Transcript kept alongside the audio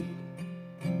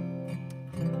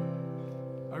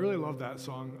really love that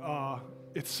song.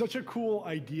 It's such a cool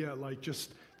idea, like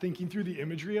just thinking through the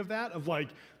imagery of that, of like,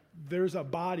 there's a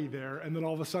body there, and then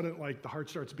all of a sudden, like, the heart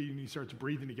starts beating, and he starts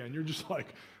breathing again. You're just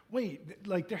like, wait,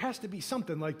 like, there has to be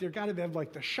something. Like, there got to have,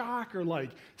 like, the shock or,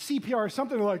 like, CPR or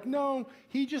something. They're like, no,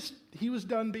 he was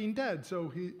done being dead,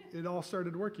 so it all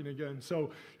started working again.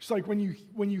 So it's like when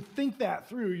you think that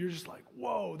through, you're just like,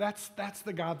 whoa, that's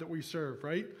the God that we serve,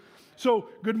 right? So,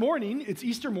 good morning. It's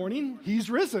Easter morning. He's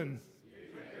risen.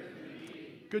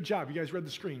 Good job. You guys read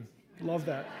the screen. Love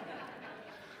that.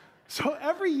 So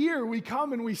every year we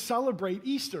come and we celebrate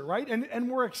Easter, right? And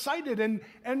we're excited.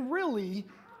 And really,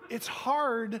 it's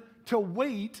hard to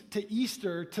wait to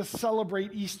Easter to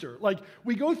celebrate Easter. Like,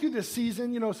 we go through this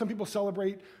season, some people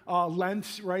celebrate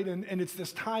Lent, right? And it's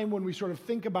this time when we sort of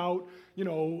think about,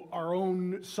 our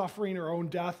own suffering, our own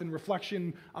death, and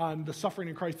reflection on the suffering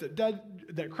in Christ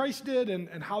that Christ did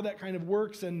and how that kind of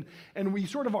works. And we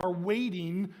sort of are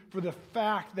waiting for the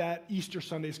fact that Easter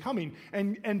Sunday is coming.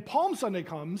 And Palm Sunday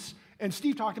comes, and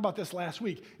Steve talked about this last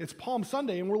week. It's Palm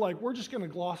Sunday, and we're just going to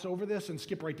gloss over this and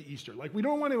skip right to Easter. Like, we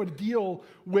don't want to deal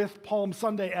with Palm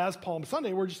Sunday as Palm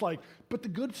Sunday. We're just like, but the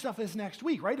good stuff is next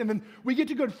week, right? And then we get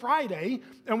to Good Friday,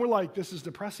 and we're like, this is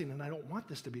depressing, and I don't want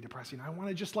this to be depressing. I want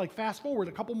to just like fast forward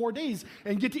a couple more days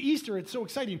and get to Easter. It's so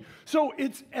exciting. So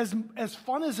it's as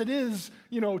fun as it is,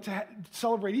 to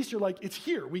celebrate Easter, like, it's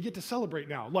here. We get to celebrate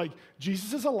now. Like,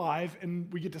 Jesus is alive,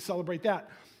 and we get to celebrate that.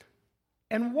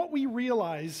 And what we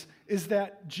realize is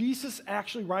that Jesus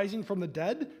actually rising from the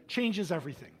dead changes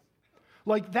everything.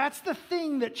 Like, that's the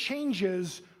thing that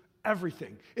changes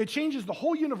everything. It changes the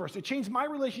whole universe. It changes my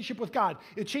relationship with God.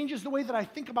 It changes the way that I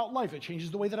think about life. It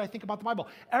changes the way that I think about the Bible.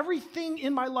 Everything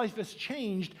in my life has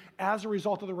changed as a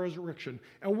result of the resurrection.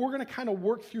 And we're going to kind of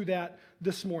work through that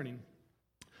this morning.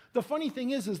 The funny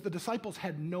thing is the disciples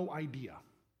had no idea.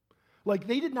 Like,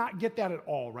 they did not get that at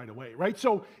all right away, right?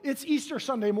 So it's Easter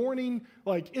Sunday morning,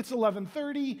 like it's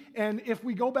 11:30, and if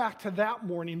we go back to that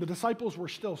morning, the disciples were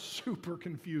still super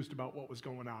confused about what was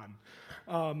going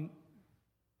on.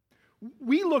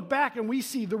 We look back and we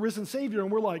see the risen Savior,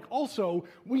 and we're like, also,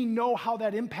 we know how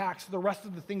that impacts the rest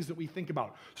of the things that we think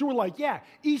about. So we're like, yeah,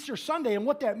 Easter Sunday, and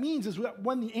what that means is that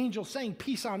when the angel sang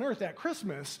peace on earth at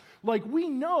Christmas, like, we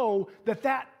know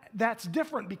that's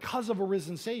different because of a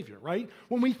risen Savior, right?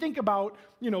 When we think about,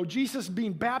 Jesus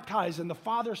being baptized and the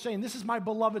Father saying, this is my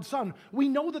beloved Son, we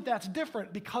know that that's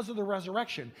different because of the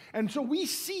resurrection. And so we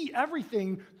see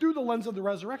everything through the lens of the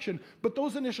resurrection, but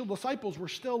those initial disciples were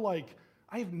still like,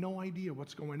 I have no idea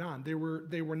what's going on. They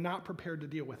were not prepared to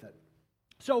deal with it.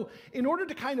 So in order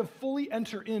to kind of fully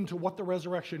enter into what the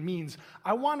resurrection means,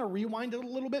 I want to rewind it a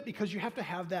little bit because you have to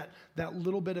have that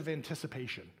little bit of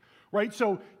anticipation. Right?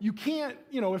 So you can't,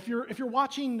 if you're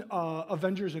watching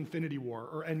Avengers Infinity War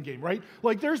or Endgame, right?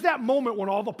 Like, there's that moment when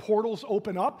all the portals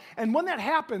open up, and when that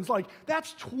happens, like,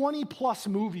 that's 20 plus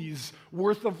movies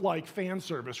worth of like fan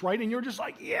service, right? And you're just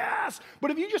like, yes!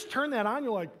 But if you just turn that on,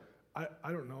 you're like,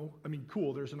 I don't know. I mean,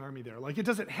 cool, there's an army there. Like, it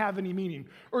doesn't have any meaning.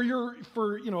 Or if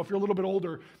you're a little bit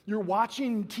older, you're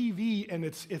watching TV and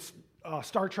it's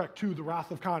Star Trek II, The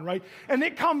Wrath of Khan, right? And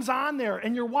it comes on there,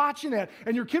 and you're watching it,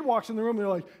 and your kid walks in the room, and they're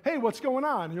like, hey, what's going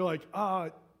on? And you're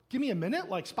like, give me a minute,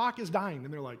 like, Spock is dying.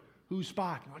 And they're like, who's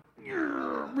Spock? And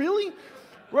you're like, really?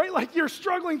 Right? Like, you're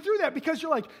struggling through that because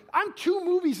you're like, I'm 2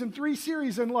 movies and 3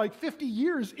 series and like 50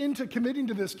 years into committing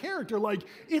to this character. Like,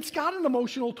 it's got an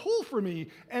emotional toll for me,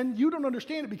 and you don't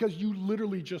understand it because you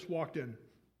literally just walked in.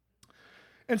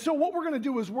 And so what we're going to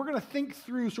do is we're going to think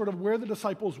through sort of where the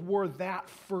disciples were that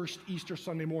first Easter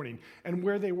Sunday morning and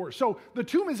where they were. So the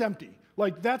tomb is empty.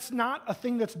 Like, that's not a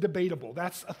thing that's debatable.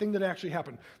 That's a thing that actually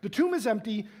happened. The tomb is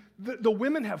empty. The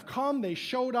women have come. They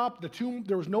showed up. The tomb,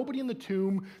 there was nobody in the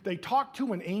tomb. They talked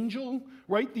to an angel,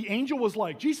 right? The angel was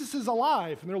like, Jesus is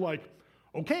alive. And they're like,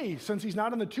 okay, since he's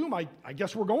not in the tomb, I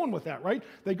guess we're going with that, right?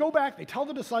 They go back, they tell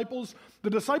the disciples. The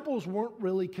disciples weren't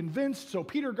really convinced, so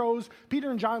Peter goes.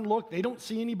 Peter and John look, they don't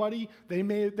see anybody.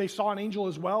 They saw an angel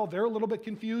as well. They're a little bit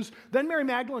confused. Then Mary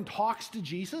Magdalene talks to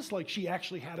Jesus, like she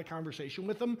actually had a conversation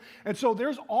with him. And so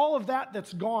there's all of that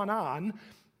that's gone on.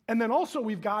 And then also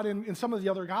we've got in some of the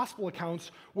other gospel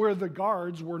accounts where the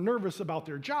guards were nervous about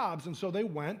their jobs, and so they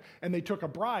went and they took a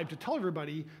bribe to tell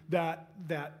everybody that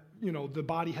the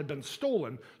body had been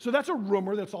stolen. So that's a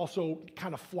rumor that's also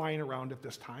kind of flying around at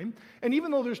this time. And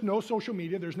even though there's no social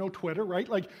media, there's no Twitter, right?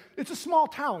 Like, it's a small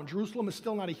town. Jerusalem is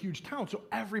still not a huge town, so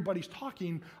everybody's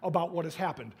talking about what has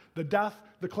happened. The death,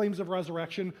 the claims of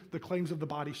resurrection, the claims of the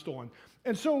body stolen.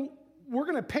 And so we're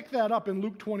going to pick that up in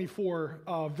Luke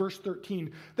 24, verse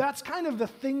 13. That's kind of the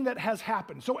thing that has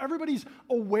happened. So everybody's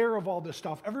aware of all this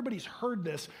stuff. Everybody's heard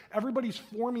this. Everybody's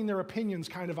forming their opinions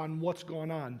kind of on what's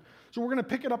going on. So we're going to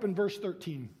pick it up in verse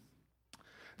 13.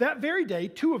 That very day,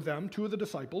 two of the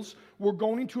disciples, were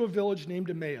going to a village named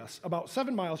Emmaus, about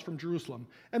 7 miles from Jerusalem,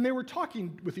 and they were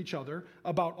talking with each other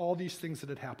about all these things that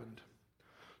had happened.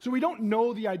 So we don't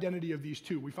know the identity of these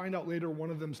two. We find out later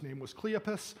one of them's name was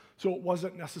Cleopas, so it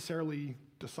wasn't necessarily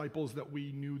disciples that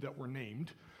we knew that were named.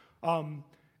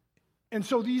 And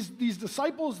so these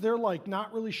disciples, they're like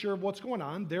not really sure of what's going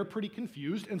on. They're pretty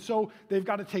confused, and so they've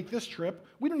got to take this trip.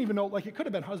 We don't even know, like it could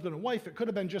have been husband and wife. It could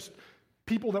have been just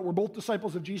people that were both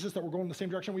disciples of Jesus that were going in the same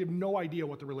direction. We have no idea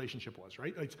what the relationship was,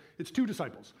 right? Like, it's two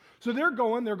disciples. So they're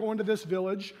going to this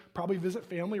village, probably visit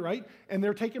family, right? And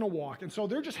they're taking a walk. And so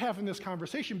they're just having this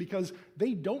conversation because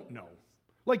they don't know.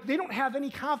 Like, they don't have any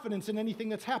confidence in anything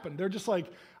that's happened. They're just like,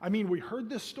 I mean, we heard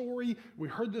this story, we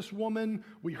heard this woman,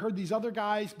 we heard these other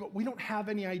guys, but we don't have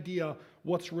any idea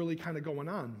what's really kind of going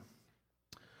on.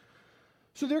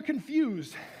 So they're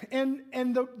confused. And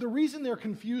the reason they're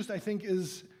confused, I think,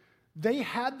 is they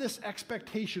had this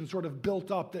expectation sort of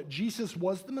built up that Jesus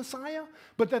was the Messiah,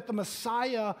 but that the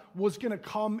Messiah was going to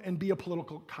come and be a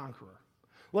political conqueror.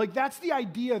 Like, that's the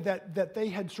idea that they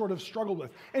had sort of struggled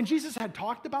with. And Jesus had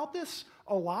talked about this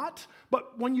a lot,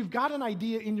 but when you've got an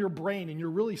idea in your brain and you're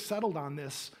really settled on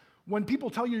this, when people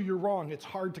tell you you're wrong, it's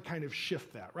hard to kind of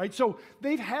shift that, right? So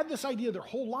they've had this idea their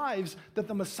whole lives that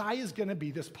the Messiah is going to be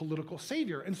this political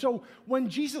savior. And so when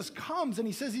Jesus comes and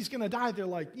he says he's going to die, they're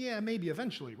like, yeah, maybe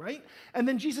eventually, right? And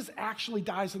then Jesus actually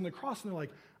dies on the cross, and they're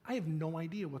like, I have no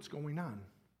idea what's going on.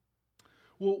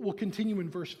 We'll continue in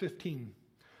verse 15.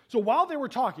 So while they were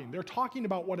talking, they're talking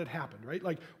about what had happened, right?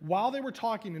 Like, while they were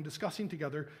talking and discussing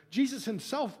together, Jesus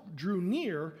himself drew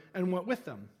near and went with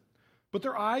them. But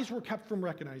their eyes were kept from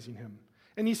recognizing him.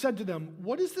 And he said to them,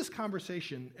 what is this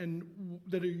conversation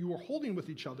that you are holding with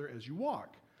each other as you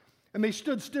walk? And they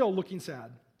stood still, looking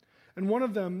sad. And one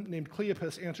of them, named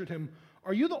Cleopas, answered him,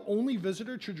 are you the only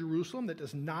visitor to Jerusalem that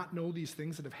does not know these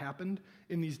things that have happened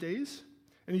in these days?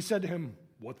 And he said to him,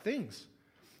 what things?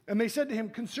 And they said to him,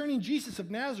 concerning Jesus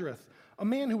of Nazareth, a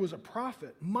man who was a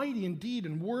prophet, mighty in deed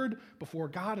and word before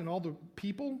God and all the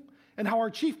people, and how our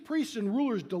chief priests and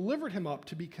rulers delivered him up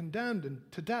to be condemned and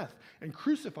to death and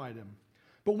crucified him.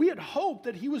 But we had hoped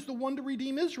that he was the one to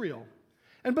redeem Israel.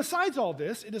 And besides all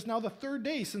this, it is now the third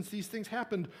day since these things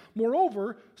happened.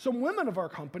 Moreover, some women of our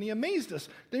company amazed us.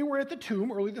 They were at the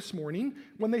tomb early this morning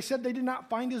when they said they did not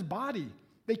find his body.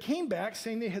 They came back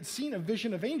saying they had seen a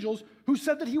vision of angels who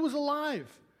said that he was alive.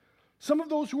 Some of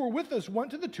those who were with us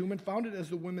went to the tomb and found it as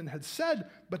the women had said,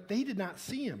 but they did not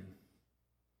see him.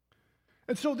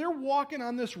 And so they're walking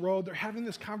on this road. They're having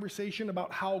this conversation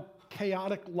about how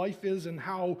chaotic life is and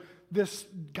how this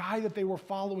guy that they were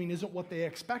following isn't what they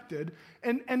expected.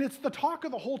 And it's the talk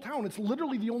of the whole town. It's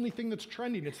literally the only thing that's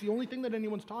trending. It's the only thing that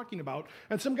anyone's talking about.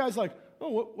 And some guy's like,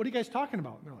 oh, what are you guys talking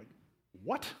about? And they're like,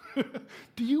 what?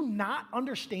 Do you not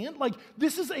understand? Like,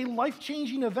 this is a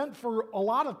life-changing event for a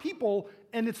lot of people,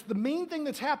 and it's the main thing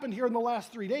that's happened here in the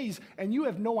last 3 days, and you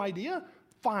have no idea?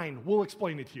 Fine, we'll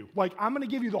explain it to you. Like, I'm going to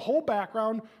give you the whole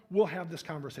background. We'll have this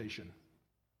conversation.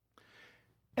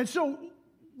 And so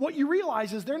what you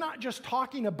realize is they're not just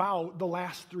talking about the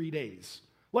last 3 days.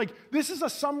 Like, this is a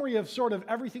summary of sort of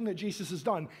everything that Jesus has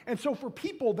done. And so for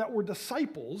people that were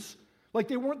disciples, like,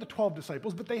 they weren't the 12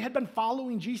 disciples, but they had been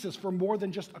following Jesus for more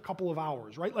than just a couple of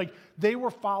hours, right? Like, they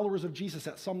were followers of Jesus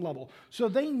at some level. So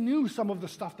they knew some of the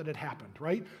stuff that had happened,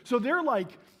 right? So they're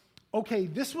like, okay,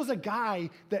 this was a guy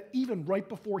that even right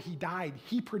before he died,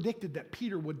 he predicted that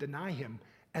Peter would deny him,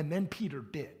 and then Peter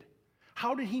did.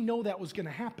 How did he know that was going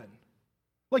to happen?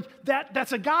 Like,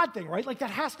 that's a God thing, right? Like, that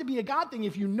has to be a God thing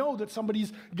if you know that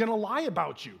somebody's going to lie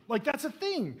about you. Like, that's a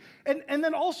thing. And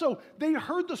then also, they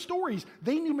heard the stories.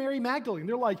 They knew Mary Magdalene.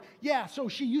 They're like, yeah, so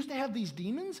she used to have these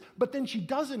demons, but then she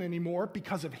doesn't anymore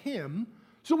because of him.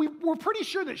 So we're pretty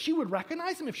sure that she would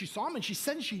recognize him if she saw him, and she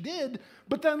said she did.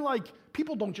 But then, like,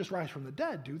 people don't just rise from the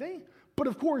dead, do they? But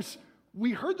of course,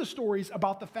 we heard the stories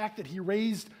about the fact that he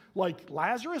raised, like,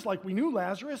 Lazarus. Like, we knew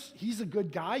Lazarus. He's a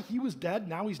good guy. He was dead.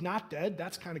 Now he's not dead.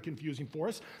 That's kind of confusing for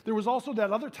us. There was also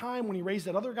that other time when he raised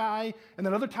that other guy, and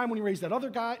that other time when he raised that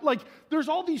other guy. Like, there's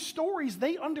all these stories.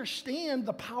 They understand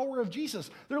the power of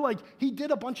Jesus. They're like, he did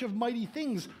a bunch of mighty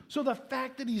things. So the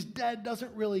fact that he's dead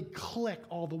doesn't really click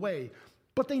all the way.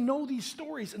 But they know these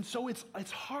stories, and so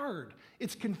it's hard.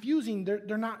 It's confusing.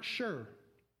 They're not sure.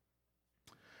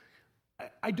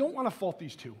 I don't want to fault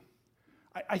these two.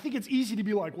 I think it's easy to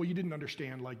be like, well, you didn't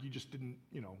understand, like, you just didn't,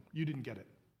 you didn't get it.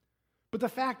 But the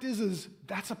fact is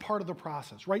that's a part of the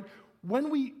process, right? When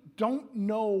we don't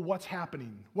know what's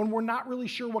happening, when we're not really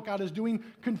sure what God is doing,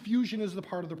 confusion is the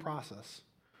part of the process.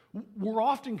 We're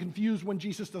often confused when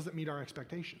Jesus doesn't meet our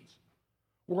expectations.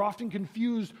 We're often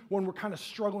confused when we're kind of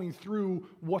struggling through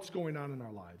what's going on in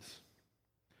our lives.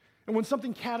 And when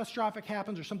something catastrophic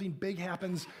happens or something big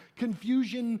happens,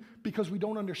 confusion, because we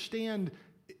don't understand,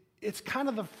 it's kind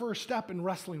of the first step in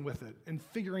wrestling with it and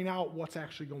figuring out what's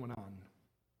actually going on.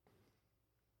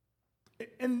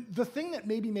 And the thing that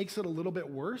maybe makes it a little bit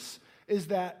worse is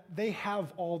that they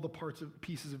have all the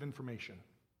pieces of information.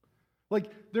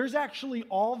 Like, there's actually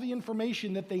all the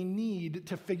information that they need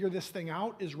to figure this thing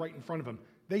out is right in front of them.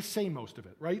 They say most of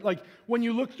it, right? Like, when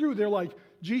you look through, they're like,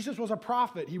 Jesus was a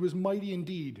prophet. He was mighty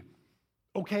indeed.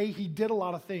 Okay, he did a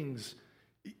lot of things.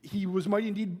 He was mighty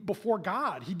indeed before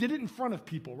God. He did it in front of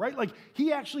people, right? Like,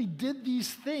 he actually did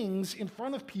these things in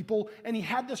front of people, and he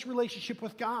had this relationship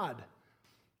with God.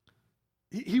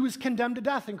 He was condemned to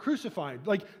death and crucified.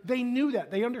 Like, they knew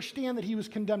that. They understand that he was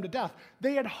condemned to death.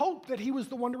 They had hoped that he was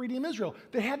the one to redeem Israel.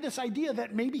 They had this idea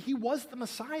that maybe he was the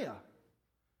Messiah.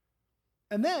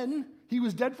 And then he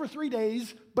was dead for 3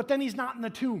 days, but then he's not in the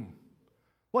tomb.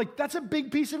 Like, that's a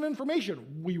big piece of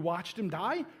information. We watched him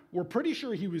die. We're pretty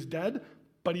sure he was dead,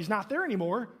 but he's not there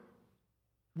anymore.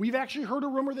 We've actually heard a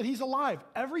rumor that he's alive.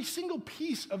 Every single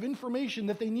piece of information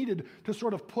that they needed to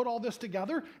sort of put all this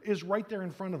together is right there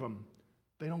in front of them.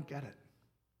 They don't get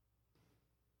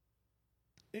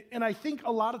it. And I think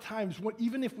a lot of times,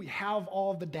 even if we have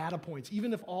all of the data points,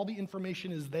 even if all the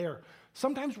information is there,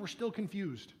 sometimes we're still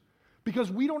confused because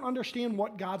we don't understand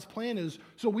what God's plan is,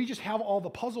 so we just have all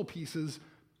the puzzle pieces,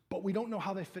 but we don't know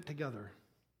how they fit together.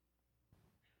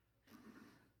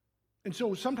 And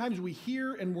so sometimes we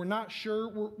hear and we're not sure,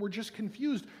 we're just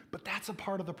confused, but that's a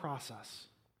part of the process.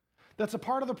 That's a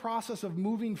part of the process of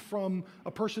moving from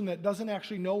a person that doesn't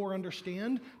actually know or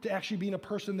understand to actually being a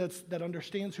person that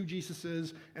understands who Jesus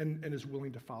is and is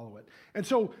willing to follow it. And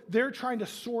so they're trying to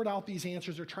sort out these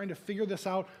answers. They're trying to figure this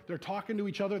out. They're talking to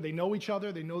each other. They know each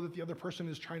other. They know that the other person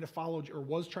is trying to follow or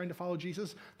was trying to follow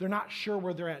Jesus. They're not sure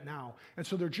where they're at now. And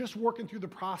so they're just working through the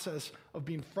process of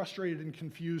being frustrated and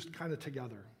confused kind of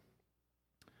together.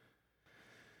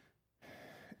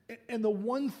 And the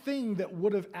one thing that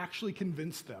would have actually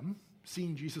convinced them,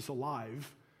 seeing Jesus alive,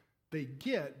 they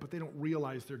get, but they don't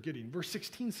realize they're getting. Verse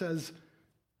 16 says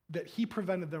that he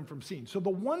prevented them from seeing. So the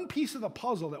one piece of the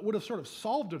puzzle that would have sort of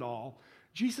solved it all,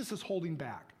 Jesus is holding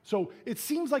back. So it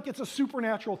seems like it's a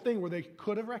supernatural thing where they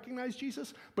could have recognized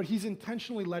Jesus, but he's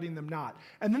intentionally letting them not.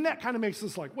 And then that kind of makes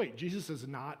us like, wait, Jesus is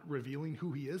not revealing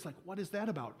who he is? Like, what is that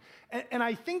about? And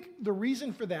I think the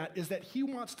reason for that is that he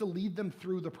wants to lead them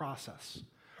through the process.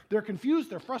 They're confused,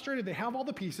 they're frustrated, they have all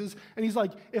the pieces, and he's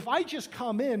like, if I just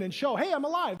come in and show, hey, I'm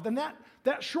alive, then that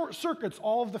short circuits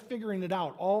all of the figuring it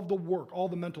out, all of the work, all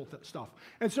the mental stuff.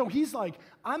 And so he's like,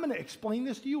 I'm going to explain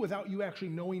this to you without you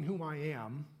actually knowing who I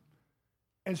am,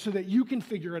 and so that you can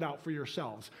figure it out for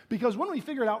yourselves. Because when we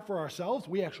figure it out for ourselves,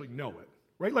 we actually know it.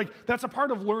 Right? Like, that's a part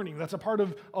of learning. That's a part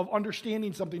of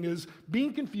understanding something is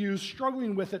being confused,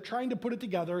 struggling with it, trying to put it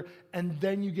together, and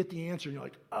then you get the answer. And you're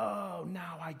like, oh,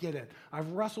 now I get it.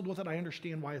 I've wrestled with it. I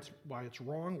understand why it's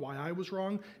wrong, why I was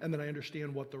wrong, and then I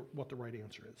understand what the right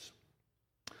answer is.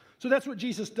 So that's what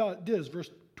Jesus does.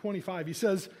 Verse 25, he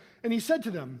says, and he said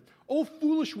to them, O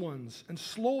foolish ones, and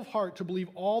slow of heart to believe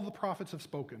all the prophets have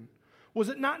spoken. Was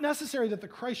it not necessary that the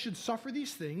Christ should suffer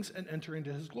these things and enter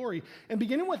into his glory? And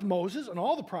beginning with Moses and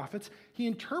all the prophets, he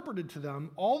interpreted to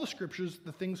them all the scriptures,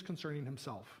 the things concerning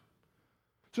himself.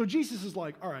 So Jesus is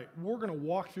like, all right, we're going to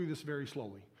walk through this very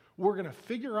slowly. We're going to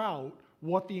figure out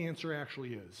what the answer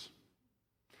actually is.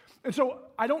 And so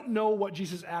I don't know what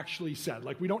Jesus actually said.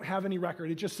 Like, we don't have any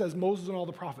record. It just says Moses and all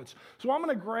the prophets. So I'm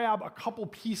going to grab a couple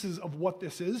pieces of what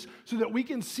this is so that we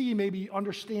can see, maybe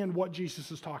understand what Jesus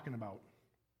is talking about.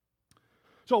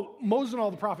 So Moses and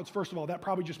all the prophets, first of all, that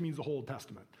probably just means the whole Old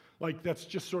Testament. Like, that's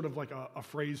just sort of like a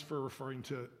phrase for referring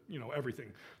to,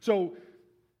 everything. So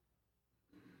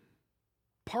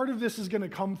part of this is going to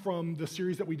come from the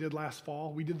series that we did last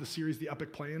fall. We did the series, The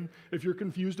Epic Plan. If you're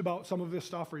confused about some of this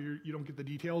stuff or you don't get the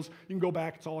details, you can go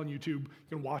back. It's all on YouTube. You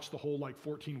can watch the whole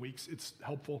 14 weeks. It's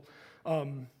helpful.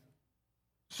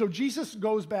 So Jesus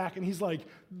goes back and he's like,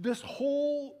 this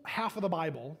whole half of the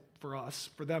Bible, for us,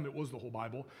 for them it was the whole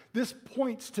Bible, this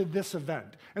points to this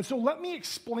event. And so let me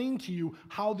explain to you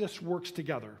how this works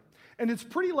together. And it's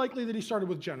pretty likely that he started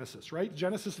with Genesis, right?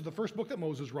 Genesis is the first book that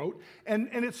Moses wrote, and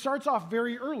it starts off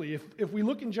very early. If we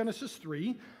look in Genesis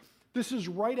 3, this is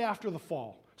right after the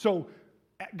fall. So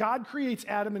God creates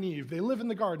Adam and Eve. They live in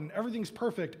the garden. Everything's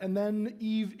perfect. And then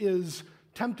Eve is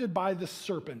tempted by the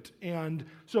serpent. And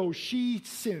so she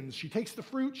sins. She takes the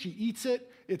fruit, she eats it.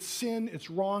 It's sin, it's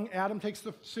wrong. Adam takes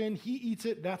the sin, he eats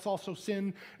it. That's also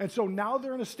sin. And so now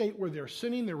they're in a state where they're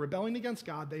sinning, they're rebelling against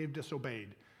God, they have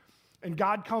disobeyed. And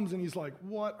God comes and he's like,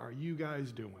 what are you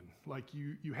guys doing? Like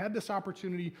you had this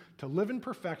opportunity to live in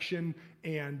perfection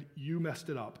and you messed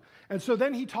it up. And so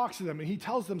then he talks to them and he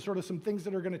tells them sort of some things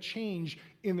that are going to change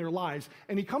in their lives.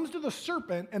 And he comes to the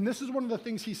serpent, and this is one of the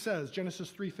things he says,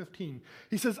 Genesis 3:15.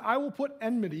 He says, I will put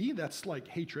enmity, that's like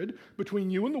hatred, between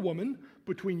you and the woman,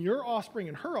 between your offspring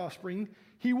and her offspring.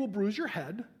 He will bruise your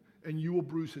head and you will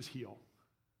bruise his heel.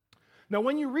 Now,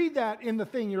 when you read that in the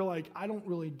thing, you're like, I don't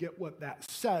really get what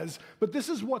that says, but this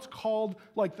is what's called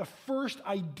like the first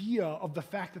idea of the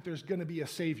fact that there's going to be a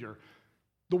Savior.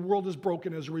 The world is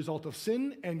broken as a result of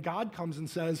sin, and God comes and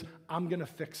says, I'm going to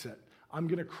fix it. I'm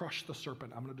going to crush the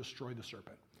serpent. I'm going to destroy the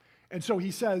serpent. And so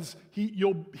he says, he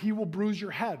will bruise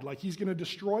your head, like he's going to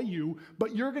destroy you,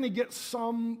 but you're going to get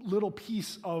some little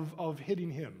piece of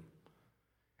hitting him.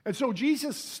 And so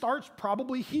Jesus starts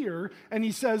probably here, and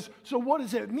he says, so what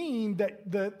does it mean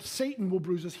that Satan will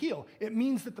bruise his heel? It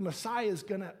means that the Messiah is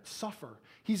going to suffer.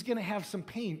 He's going to have some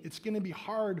pain. It's going to be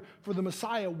hard for the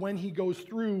Messiah when he goes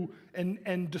through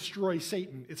and destroys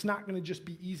Satan. It's not going to just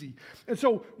be easy. And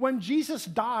so when Jesus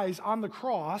dies on the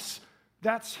cross,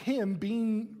 that's him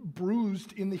being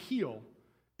bruised in the heel.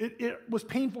 It was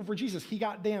painful for Jesus. He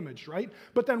got damaged, right?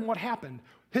 But then what happened?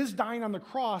 His dying on the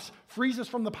cross frees us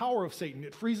from the power of Satan.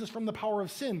 It frees us from the power of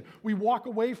sin. We walk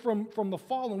away from the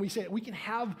fall and we say we can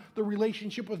have the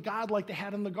relationship with God like they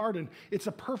had in the garden. It's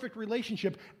a perfect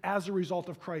relationship as a result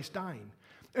of Christ dying.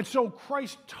 And so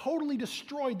Christ totally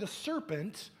destroyed the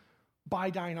serpent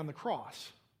by dying on the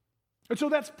cross. And so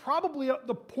that's probably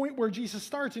the point where Jesus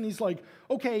starts, and he's like,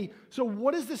 okay, so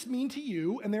what does this mean to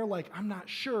you? And they're like, I'm not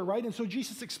sure, right? And so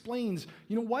Jesus explains,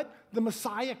 you know what? The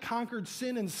Messiah conquered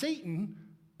sin and Satan,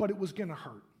 but it was going to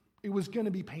hurt. It was going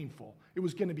to be painful. It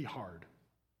was going to be hard.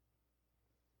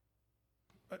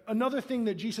 Another thing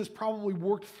that Jesus probably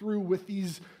worked through with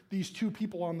these two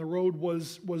people on the road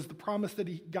was the promise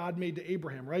that God made to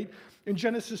Abraham, right? In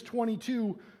Genesis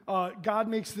 22, God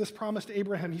makes this promise to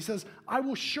Abraham. He says, I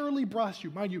will surely bless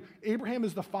you. Mind you, Abraham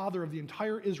is the father of the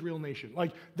entire Israel nation.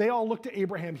 Like, they all look to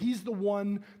Abraham. He's the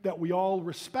one that we all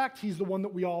respect. He's the one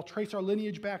that we all trace our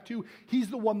lineage back to. He's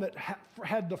the one that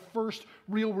had the first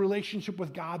real relationship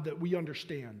with God that we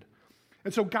understand.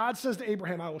 And so God says to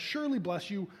Abraham, I will surely bless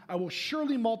you. I will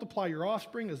surely multiply your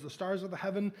offspring as the stars of the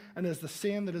heaven and as the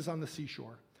sand that is on the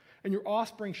seashore. And your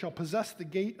offspring shall possess the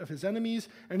gate of his enemies,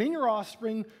 and in your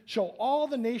offspring shall all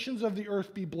the nations of the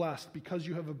earth be blessed because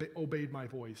you have obeyed my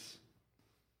voice.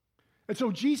 And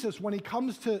so Jesus, when he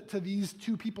comes to these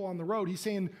two people on the road, he's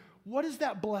saying, what does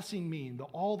that blessing mean, that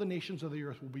all the nations of the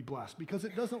earth will be blessed? Because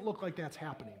it doesn't look like that's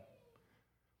happening.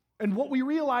 And what we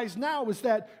realize now is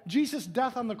that Jesus'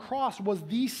 death on the cross was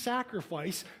the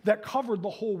sacrifice that covered the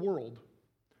whole world.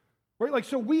 Right? Like,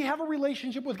 so we have a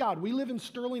relationship with God. We live in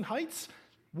Sterling Heights.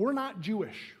 We're not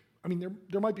Jewish. I mean,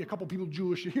 there might be a couple people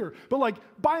Jewish here, but like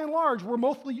by and large, we're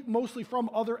mostly from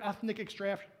other ethnic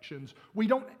extractions. We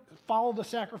don't follow the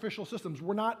sacrificial systems.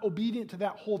 We're not obedient to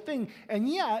that whole thing. And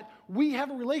yet, we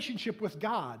have a relationship with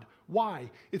God.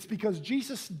 Why? It's because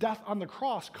Jesus' death on the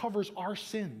cross covers our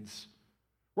sins.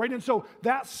 Right? And so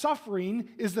that suffering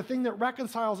is the thing that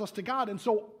reconciles us to God. And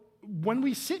so when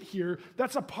we sit here,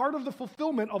 that's a part of the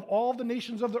fulfillment of all the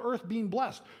nations of the earth being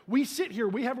blessed. We sit here,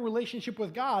 we have a relationship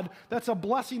with God. That's a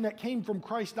blessing that came from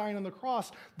Christ dying on the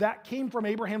cross. That came from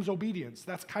Abraham's obedience.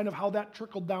 That's kind of how that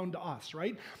trickled down to us,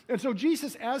 right? And so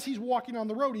Jesus, as he's walking on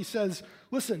the road, he says,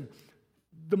 listen,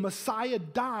 the Messiah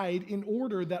died in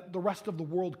order that the rest of the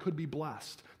world could be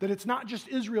blessed. That it's not just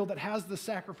Israel that has the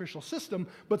sacrificial system,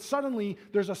 but suddenly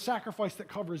there's a sacrifice that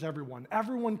covers everyone.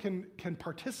 Everyone can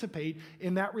participate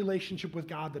in that relationship with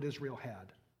God that Israel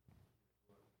had.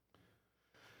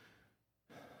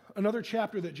 Another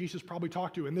chapter that Jesus probably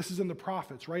talked to, and this is in the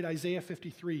prophets, right? Isaiah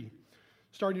 53.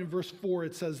 Starting in verse 4,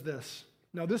 it says this.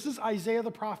 Now, this is Isaiah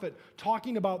the prophet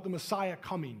talking about the Messiah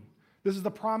coming. This is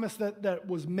the promise that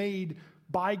was made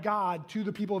by God to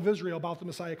the people of Israel about the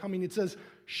Messiah coming. It says,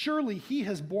 surely he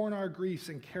has borne our griefs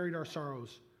and carried our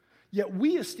sorrows. Yet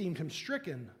we esteemed him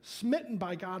stricken, smitten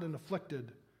by God and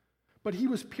afflicted. But he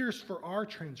was pierced for our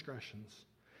transgressions.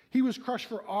 He was crushed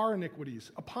for our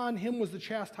iniquities. Upon him was the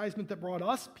chastisement that brought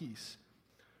us peace.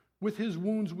 With his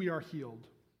wounds we are healed.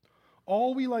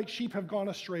 All we like sheep have gone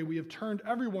astray. We have turned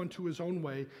everyone to his own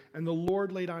way, and the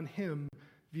Lord laid on him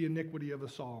the iniquity of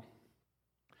us all.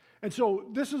 And so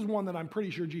this is one that I'm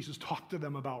pretty sure Jesus talked to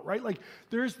them about, right? Like,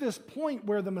 there's this point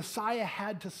where the Messiah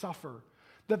had to suffer.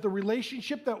 that the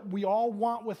relationship that we all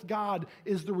want with God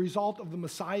is the result of the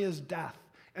Messiah's death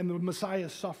and the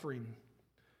Messiah's suffering.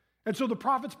 And so the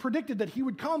prophets predicted that he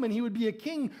would come and he would be a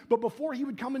king, but before he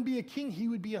would come and be a king, he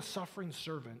would be a suffering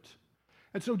servant.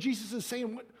 And so Jesus is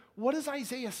saying, what does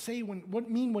Isaiah say what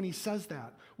mean when he says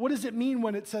that? What does it mean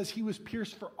when it says he was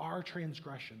pierced for our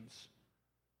transgressions?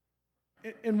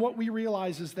 And what we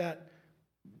realize is that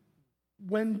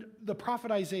when the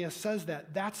prophet Isaiah says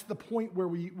that, that's the point where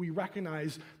we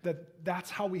recognize that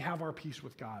that's how we have our peace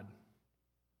with God.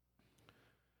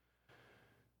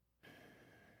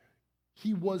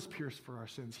 He was pierced for our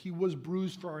sins. He was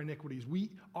bruised for our iniquities.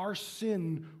 Our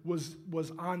sin was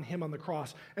on him on the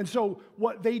cross. And so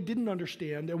what they didn't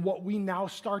understand and what we now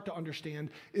start to understand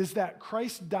is that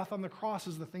Christ's death on the cross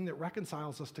is the thing that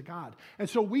reconciles us to God. And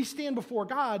so we stand before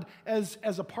God as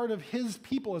a part of his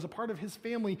people, as a part of his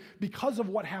family because of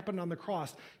what happened on the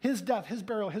cross. His death, his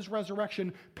burial, his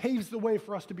resurrection paves the way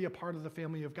for us to be a part of the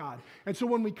family of God. And so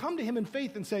when we come to him in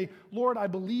faith and say, Lord, I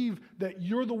believe that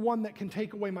you're the one that can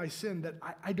take away my sin, that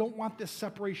I don't want this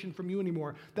separation from you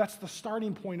anymore. That's the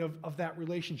starting point of that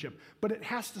relationship. But it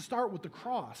has to start with the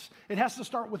cross. It has to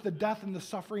start with the death and the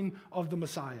suffering of the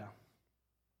Messiah.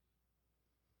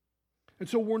 And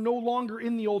so we're no longer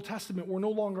in the Old Testament. We're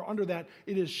no longer under that.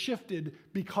 It is shifted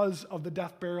because of the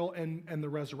death, burial, and the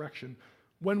resurrection.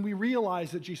 When we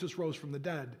realize that Jesus rose from the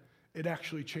dead, it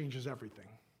actually changes everything.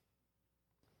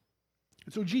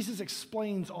 And so Jesus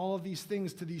explains all of these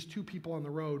things to these two people on the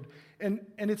road, and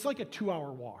it's like a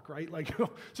 2-hour walk, right?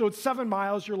 So it's 7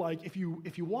 miles. You're like, if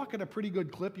you walk at a pretty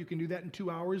good clip, you can do that in 2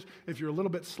 hours. If you're a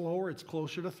little bit slower, it's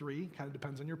closer to 3. Kind of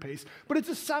depends on your pace. But it's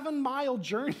a 7-mile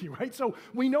journey, right? So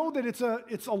we know that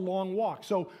it's a long walk.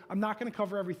 So I'm not going to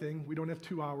cover everything. We don't have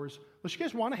 2 hours. Unless you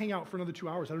guys want to hang out for another 2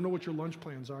 hours. I don't know what your lunch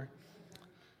plans are.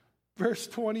 Verse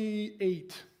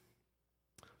 28.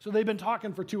 So they've been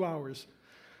talking for 2 hours.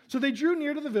 So they drew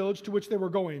near to the village to which they were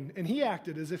going, and he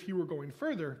acted as if he were going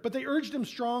further. But they urged him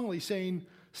strongly, saying,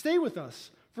 "Stay with us,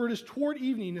 for it is toward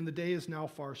evening, and the day is now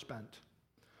far spent."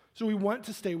 So he went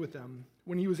to stay with them.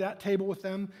 When he was at table with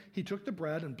them, he took the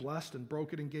bread and blessed and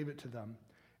broke it and gave it to them.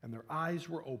 And their eyes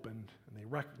were opened, and they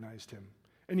recognized him.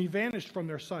 And he vanished from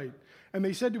their sight. And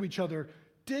they said to each other,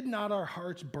 "Did not our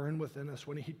hearts burn within us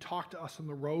when he talked to us on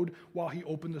the road while he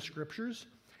opened the scriptures?"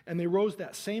 And they rose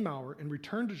that same hour and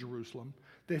returned to Jerusalem.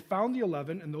 They found the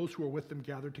 11 and those who were with them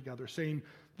gathered together, saying,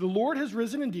 "The Lord has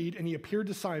risen indeed," and he appeared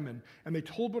to Simon. And they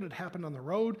told what had happened on the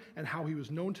road and how he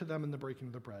was known to them in the breaking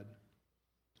of the bread.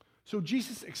 So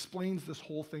Jesus explains this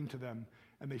whole thing to them,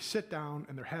 and they sit down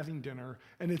and they're having dinner,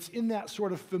 and it's in that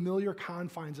sort of familiar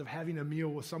confines of having a meal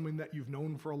with someone that you've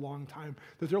known for a long time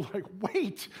that they're like,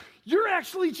 "Wait, you're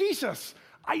actually Jesus.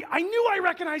 I knew I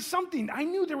recognized something. I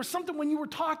knew there was something when you were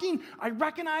talking. I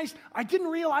recognized. I didn't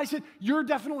realize it. You're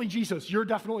definitely Jesus. You're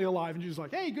definitely alive." And Jesus is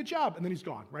like, "Hey, good job." And then he's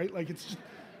gone, right? It's just...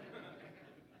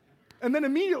 And then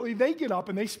immediately they get up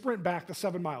and they sprint back the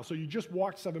 7 miles. So you just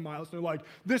walked 7 miles. And they're like,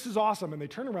 "This is awesome." And they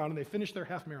turn around and they finish their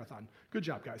half marathon. Good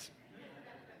job, guys.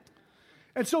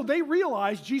 And so they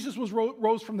realized Jesus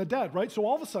rose from the dead, right? So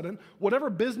all of a sudden, whatever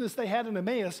business they had in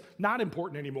Emmaus, not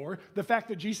important anymore. The fact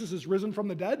that Jesus is risen from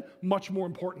the dead, much more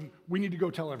important. We need to go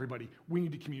tell everybody. We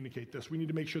need to communicate this. We need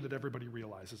to make sure that everybody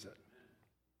realizes it.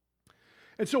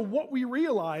 And so what we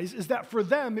realize is that for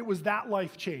them, it was that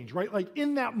life change, right?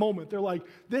 In that moment, they're like,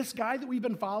 this guy that we've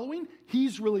been following,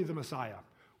 he's really the Messiah.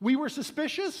 We were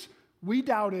suspicious. We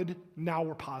doubted. Now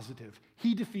we're positive.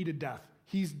 He defeated death.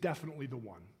 He's definitely the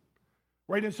one.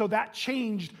 Right? And so that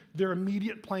changed their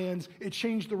immediate plans. It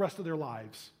changed the rest of their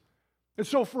lives. And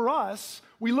so for us,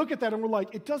 we look at that and we're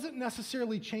like, it doesn't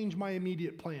necessarily change my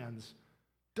immediate plans.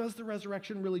 Does the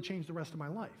resurrection really change the rest of my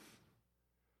life?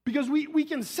 Because we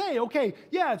can say, okay,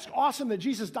 yeah, it's awesome that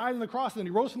Jesus died on the cross and then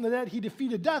he rose from the dead, he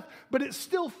defeated death, but it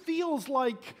still feels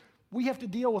like we have to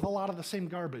deal with a lot of the same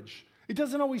garbage. It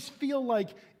doesn't always feel like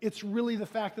it's really the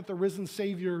fact that the risen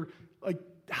Savior,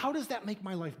 how does that make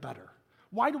my life better?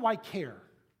 Why do I care?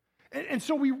 And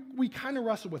so we kind of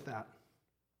wrestle with that.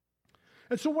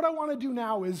 And so what I want to do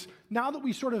now is, now that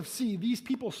we sort of see these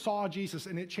people saw Jesus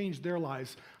and it changed their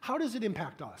lives, how does it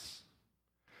impact us?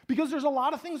 Because there's a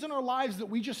lot of things in our lives that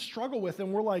we just struggle with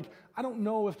and we're like, I don't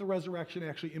know if the resurrection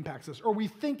actually impacts us. Or we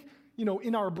think,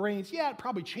 in our brains, yeah, it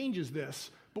probably changes this,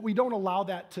 but we don't allow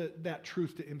that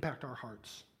truth to impact our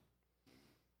hearts.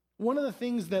 One of the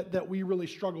things that we really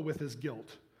struggle with is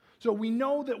guilt. So we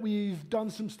know that we've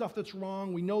done some stuff that's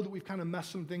wrong. We know that we've kind of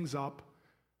messed some things up.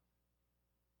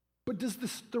 But does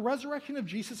the resurrection of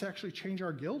Jesus actually change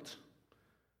our guilt?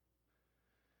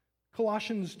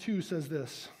 Colossians 2 says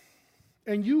this,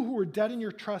 And you who were dead in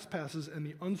your trespasses and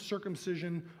the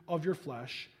uncircumcision of your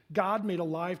flesh, God made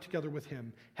alive together with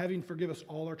him, having forgiven us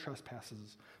all our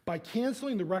trespasses. By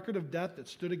canceling the record of debt that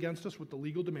stood against us with the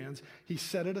legal demands, he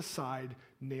set it aside,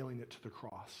 nailing it to the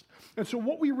cross. And so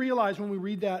what we realize when we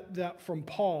read that from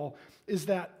Paul is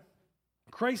that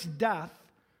Christ's death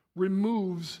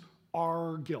removes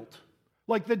our guilt.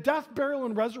 Like the death, burial,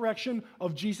 and resurrection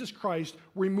of Jesus Christ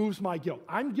removes my guilt.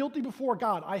 I'm guilty before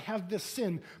God. I have this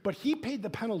sin, but he paid the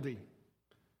penalty.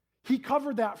 He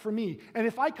covered that for me. And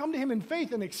if I come to him in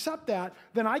faith and accept that,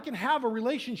 then I can have a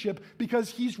relationship because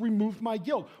he's removed my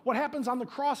guilt. What happens on the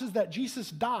cross is that Jesus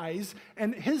dies,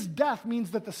 and his death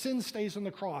means that the sin stays on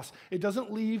the cross. It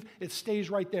doesn't leave, it stays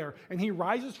right there. And he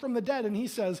rises from the dead and he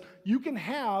says, you can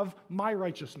have my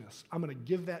righteousness. I'm going to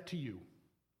give that to you.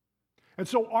 And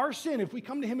so our sin, if we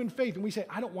come to him in faith and we say,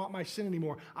 I don't want my sin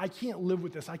anymore, I can't live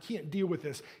with this, I can't deal with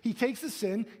this. He takes the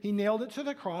sin, he nailed it to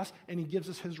the cross, and he gives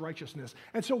us his righteousness.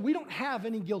 And so we don't have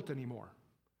any guilt anymore.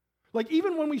 Like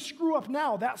even when we screw up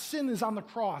now, that sin is on the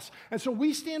cross. And so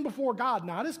we stand before God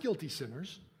not as guilty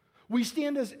sinners. We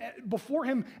stand before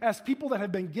him as people that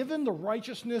have been given the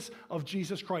righteousness of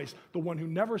Jesus Christ, the one who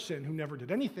never sinned, who never did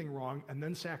anything wrong, and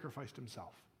then sacrificed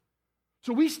himself.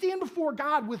 So we stand before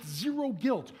God with zero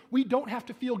guilt. We don't have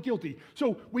to feel guilty.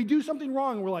 So we do something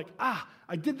wrong, and we're like,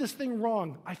 I did this thing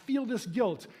wrong. I feel this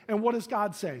guilt. And what does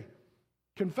God say?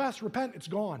 Confess, repent, it's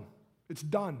gone. It's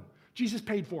done. Jesus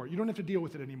paid for it. You don't have to deal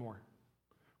with it anymore.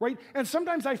 Right? And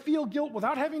sometimes I feel guilt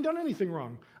without having done anything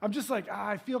wrong. I'm just like,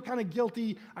 I feel kind of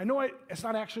guilty. I know it's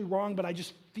not actually wrong, but I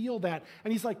just feel that.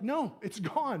 And he's like, no, it's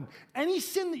gone. Any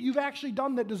sin that you've actually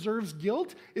done that deserves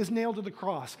guilt is nailed to the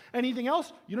cross. Anything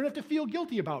else, you don't have to feel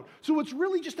guilty about. So it's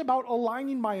really just about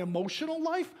aligning my emotional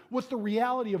life with the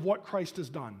reality of what Christ has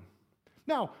done.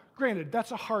 Now, granted, that's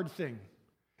a hard thing.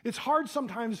 It's hard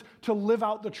sometimes to live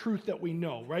out the truth that we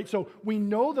know, right? So we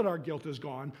know that our guilt is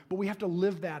gone, but we have to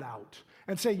live that out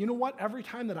and say, you know what? Every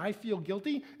time that I feel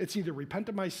guilty, it's either repent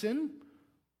of my sin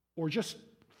or just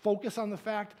focus on the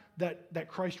fact that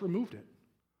Christ removed it.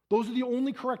 Those are the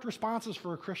only correct responses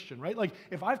for a Christian, right? Like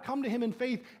if I've come to him in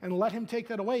faith and let him take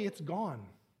that away, it's gone.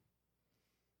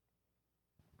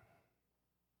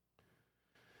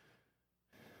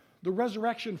 The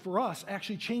resurrection for us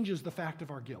actually changes the fact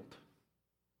of our guilt.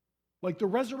 Like the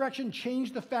resurrection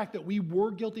changed the fact that we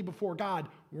were guilty before God,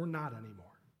 we're not anymore.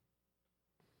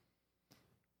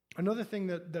 Another thing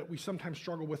that we sometimes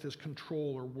struggle with is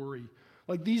control or worry.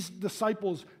 Like these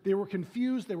disciples, they were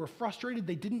confused, they were frustrated,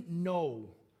 they didn't know.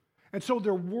 And so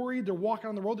they're worried, they're walking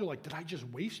on the road, they're like, did I just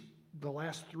waste the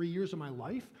last 3 years of my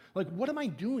life? Like, what am I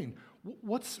doing?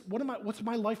 What's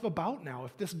my life about now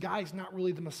if this guy's not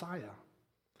really the Messiah?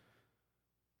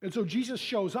 And so Jesus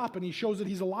shows up and he shows that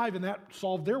he's alive, and that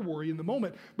solved their worry in the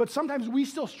moment. But sometimes we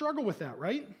still struggle with that,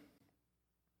 right?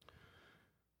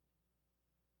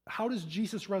 How does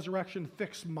Jesus' resurrection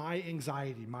fix my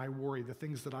anxiety, my worry, the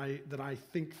things that I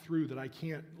think through that I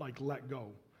can't let go?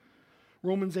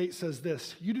 Romans 8 says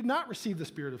this, you did not receive the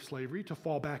spirit of slavery to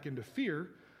fall back into fear,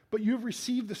 but you have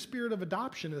received the spirit of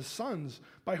adoption as sons,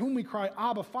 by whom we cry,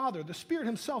 Abba, Father. The Spirit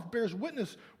himself bears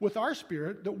witness with our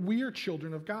spirit that we are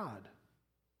children of God.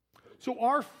 So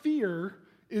our fear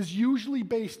is usually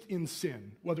based in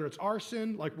sin, whether it's our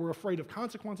sin, like we're afraid of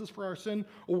consequences for our sin,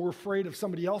 or we're afraid of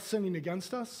somebody else sinning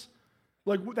against us.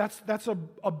 Like that's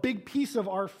a big piece of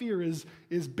our fear is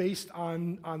based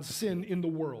on sin in the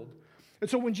world. And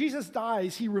so when Jesus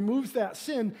dies, he removes that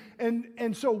sin,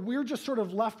 and so we're just sort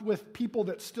of left with people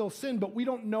that still sin, but we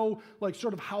don't know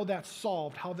sort of how that's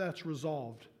solved, how that's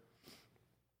resolved.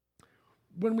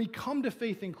 When we come to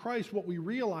faith in Christ, what we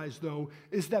realize, though,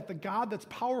 is that the God that's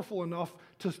powerful enough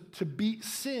to beat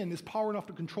sin is power enough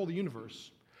to control the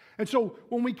universe. And so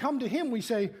when we come to him, we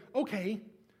say, okay,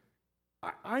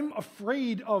 I'm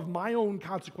afraid of my own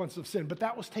consequence of sin, but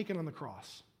that was taken on the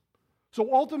cross.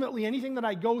 So ultimately, anything that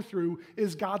I go through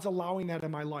is God's allowing that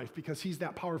in my life because he's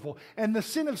that powerful. And the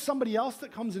sin of somebody else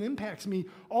that comes and impacts me,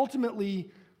 ultimately,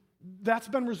 that's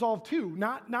been resolved too.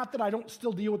 Not that I don't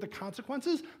still deal with the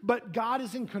consequences, but God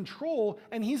is in control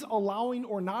and he's allowing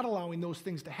or not allowing those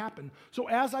things to happen. So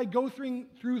as I go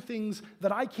through things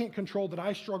that I can't control, that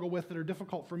I struggle with, that are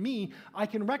difficult for me, I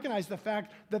can recognize the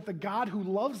fact that the God who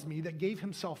loves me, that gave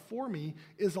himself for me,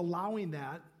 is allowing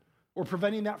that or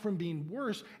preventing that from being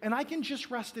worse, and I can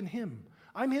just rest in him.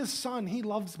 I'm his son. He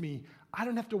loves me. I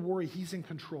don't have to worry. He's in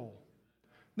control.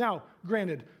 Now,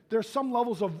 granted, there's some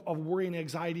levels of worry and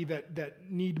anxiety that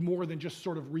need more than just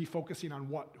sort of refocusing on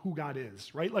who God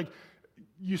is, right? Like,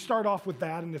 you start off with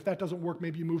that, and if that doesn't work,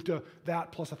 maybe you move to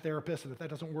that plus a therapist, and if that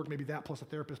doesn't work, maybe that plus a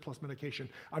therapist plus medication.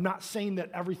 I'm not saying that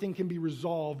everything can be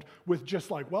resolved with just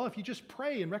like, well, if you just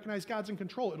pray and recognize God's in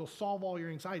control, it'll solve all your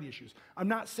anxiety issues. I'm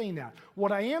not saying that.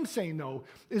 What I am saying, though,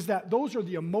 is that those are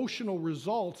the emotional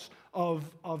results of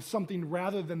something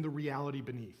rather than the reality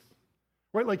beneath.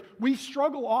 Right? Like, we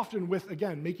struggle often with,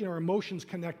 again, making our emotions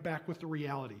connect back with the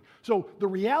reality. So the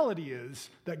reality is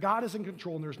that God is in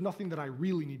control and there's nothing that I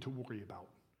really need to worry about.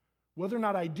 Whether or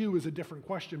not I do is a different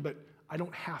question, but I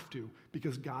don't have to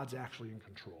because God's actually in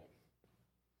control.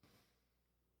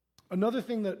 Another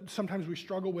thing that sometimes we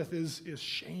struggle with is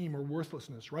shame or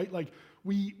worthlessness, right? Like,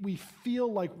 we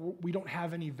feel like we don't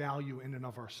have any value in and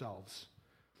of ourselves.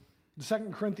 2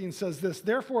 Corinthians says this,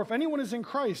 therefore, if anyone is in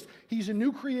Christ, he's a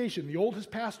new creation. The old has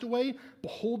passed away.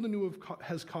 Behold, the new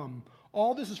has come.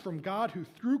 All this is from God who,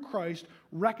 through Christ,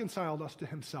 reconciled us to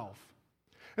himself.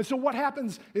 And so what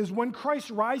happens is when Christ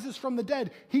rises from the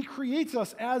dead, he creates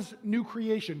us as new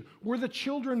creation. We're the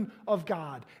children of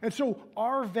God. And so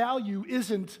our value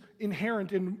isn't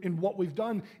inherent in what we've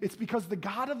done. It's because the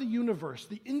God of the universe,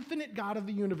 the infinite God of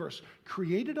the universe,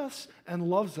 created us and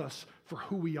loves us for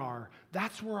who we are.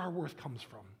 That's where our worth comes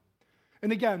from.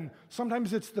 And again,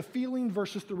 sometimes it's the feeling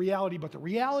versus the reality, but the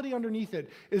reality underneath it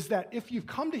is that if you've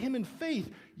come to him in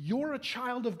faith, you're a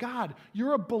child of God.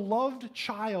 You're a beloved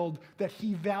child that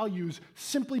he values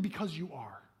simply because you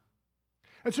are.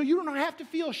 And so you don't have to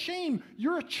feel shame.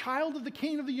 You're a child of the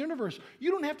King of the universe.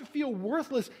 You don't have to feel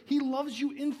worthless. He loves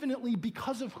you infinitely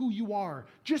because of who you are,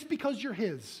 just because you're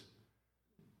his.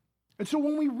 And so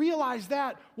when we realize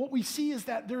that, what we see is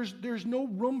that there's no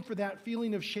room for that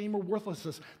feeling of shame or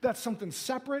worthlessness. That's something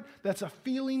separate. That's a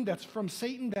feeling that's from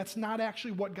Satan. That's not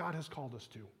actually what God has called us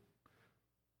to.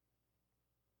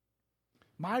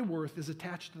 My worth is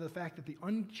attached to the fact that the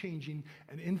unchanging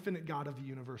and infinite God of the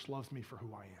universe loves me for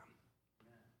who I am.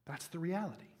 That's the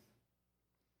reality.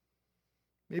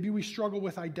 Maybe we struggle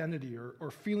with identity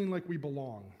or feeling like we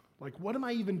belong. Like, what am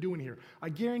I even doing here? I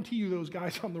guarantee you those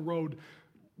guys on the road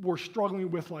were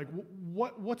struggling with, like,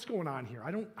 what's going on here?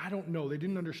 I don't know. They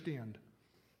didn't understand.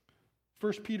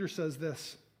 1 Peter says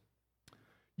this,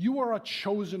 you are a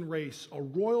chosen race, a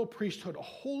royal priesthood, a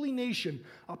holy nation,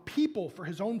 a people for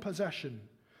his own possession,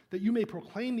 that you may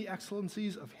proclaim the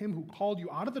excellencies of him who called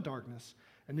you out of the darkness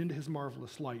and into his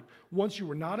marvelous light. Once you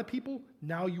were not a people,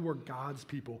 now you are God's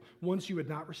people. Once you had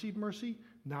not received mercy,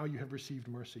 now you have received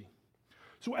mercy.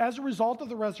 So as a result of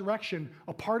the resurrection,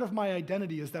 a part of my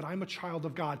identity is that I'm a child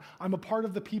of God. I'm a part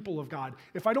of the people of God.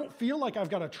 If I don't feel like I've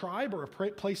got a tribe or a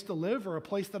place to live or a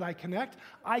place that I connect,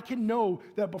 I can know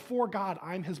that before God,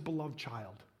 I'm his beloved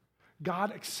child.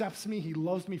 God accepts me. He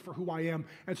loves me for who I am.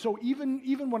 And so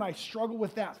even when I struggle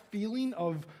with that feeling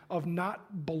of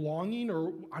not belonging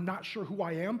or I'm not sure who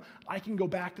I am, I can go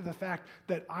back to the fact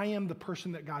that I am the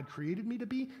person that God created me to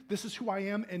be. This is who I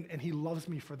am, and he loves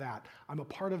me for that. I'm a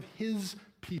part of his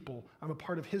people. I'm a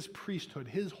part of his priesthood,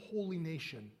 his holy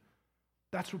nation.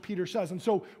 That's what Peter says. And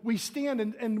so we stand,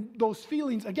 and those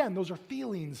feelings, again, those are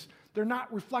feelings. They're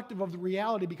not reflective of the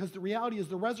reality, because the reality is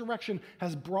the resurrection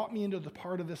has brought me into the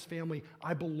part of this family.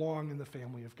 I belong in the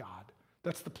family of God.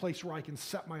 That's the place where I can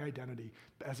set my identity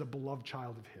as a beloved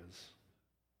child of his.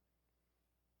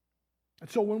 And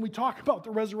so when we talk about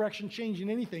the resurrection changing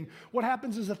anything, what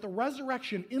happens is that the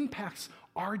resurrection impacts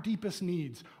our deepest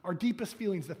needs, our deepest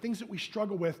feelings, the things that we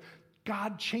struggle with.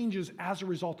 God changes as a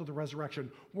result of the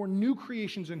resurrection. We're new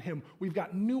creations in him. We've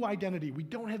got new identity. We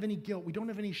don't have any guilt. We don't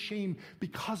have any shame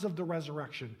because of the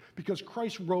resurrection, because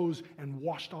Christ rose and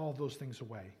washed all of those things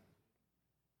away.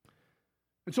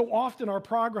 And so often our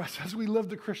progress as we live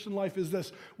the Christian life is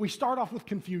this. We start off with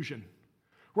confusion,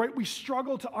 right? We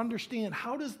struggle to understand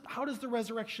how does the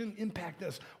resurrection impact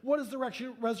this? What does the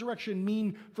resurrection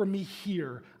mean for me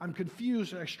here? I'm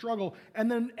confused and I struggle.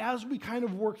 And then as we kind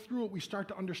of work through it, we start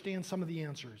to understand some of the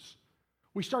answers.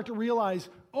 We start to realize,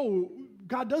 oh,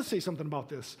 God does say something about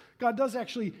this. God does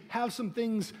actually have some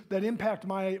things that impact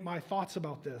my thoughts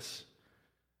about this.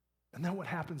 And then what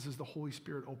happens is the Holy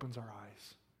Spirit opens our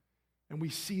eyes. And we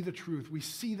see the truth. We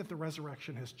see that the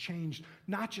resurrection has changed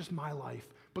not just my life,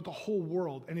 but the whole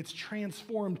world. And it's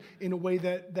transformed in a way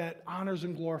that honors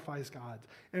and glorifies God.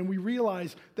 And we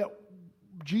realize that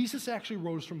Jesus actually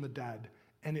rose from the dead,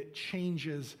 and it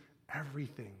changes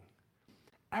everything.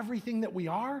 Everything that we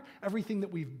are, everything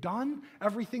that we've done,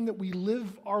 everything that we live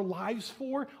our lives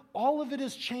for, all of it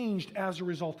has changed as a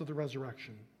result of the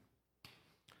resurrection.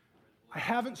 I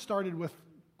haven't started with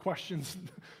questions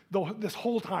this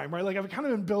whole time, right? Like, I've kind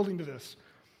of been building to this.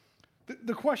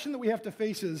 The question that we have to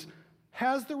face is,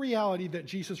 has the reality that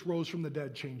Jesus rose from the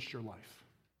dead changed your life?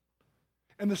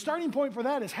 And the starting point for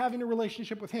that is having a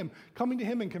relationship with him, coming to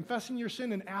him and confessing your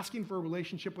sin and asking for a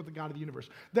relationship with the God of the universe.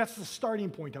 That's the starting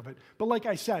point of it. But like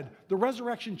I said, the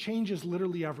resurrection changes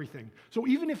literally everything. So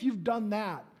even if you've done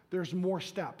that, there's more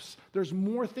steps. There's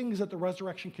more things that the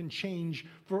resurrection can change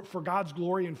for God's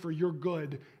glory and for your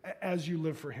good as you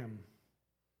live for him.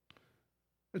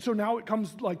 And so now it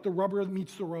comes like the rubber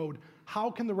meets the road.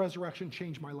 How can the resurrection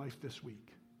change my life this week?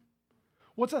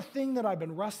 What's a thing that I've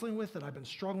been wrestling with, that I've been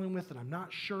struggling with, that I'm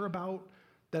not sure about,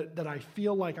 that I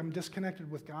feel like I'm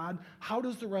disconnected with God? How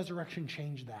does the resurrection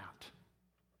change that?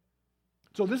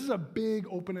 So this is a big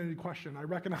open-ended question. I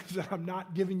recognize that I'm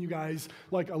not giving you guys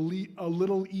like a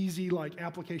little easy like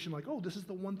application like, oh, this is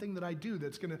the one thing that I do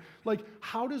that's going to, like,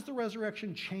 how does the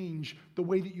resurrection change the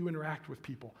way that you interact with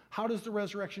people? How does the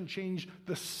resurrection change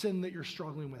the sin that you're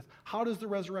struggling with? How does the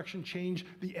resurrection change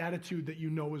the attitude that you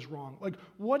know is wrong? Like,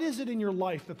 what is it in your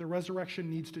life that the resurrection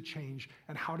needs to change,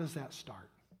 and how does that start?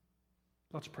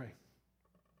 Let's pray.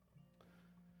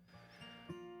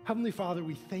 Heavenly Father,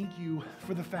 we thank you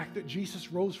for the fact that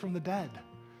Jesus rose from the dead,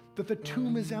 that the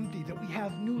tomb is empty, that we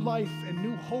have new life and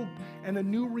new hope and a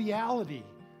new reality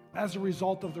as a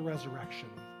result of the resurrection.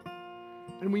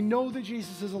 And we know that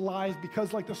Jesus is alive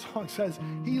because, like the song says,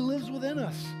 he lives within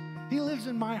us. He lives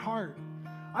in my heart.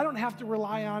 I don't have to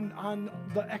rely on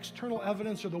the external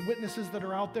evidence or the witnesses that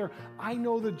are out there. I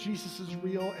know that Jesus is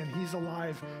real and he's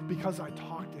alive because I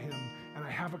talk to him and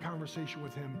I have a conversation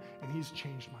with him and he's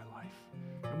changed my life.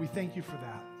 And we thank you for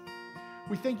that.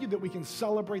 We thank you that we can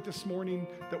celebrate this morning,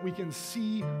 that we can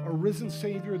see a risen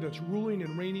Savior that's ruling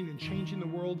and reigning and changing the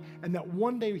world, and that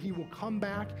one day he will come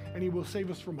back and he will save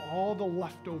us from all the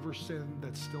leftover sin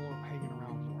that's still hanging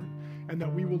around, Lord, and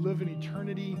that we will live in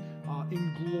eternity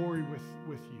in glory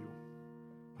with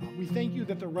you. We thank you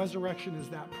that the resurrection is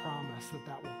that promise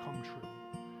that will come true.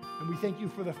 And we thank you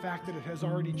for the fact that it has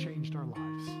already changed our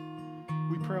lives.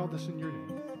 We pray all this in your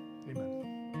name.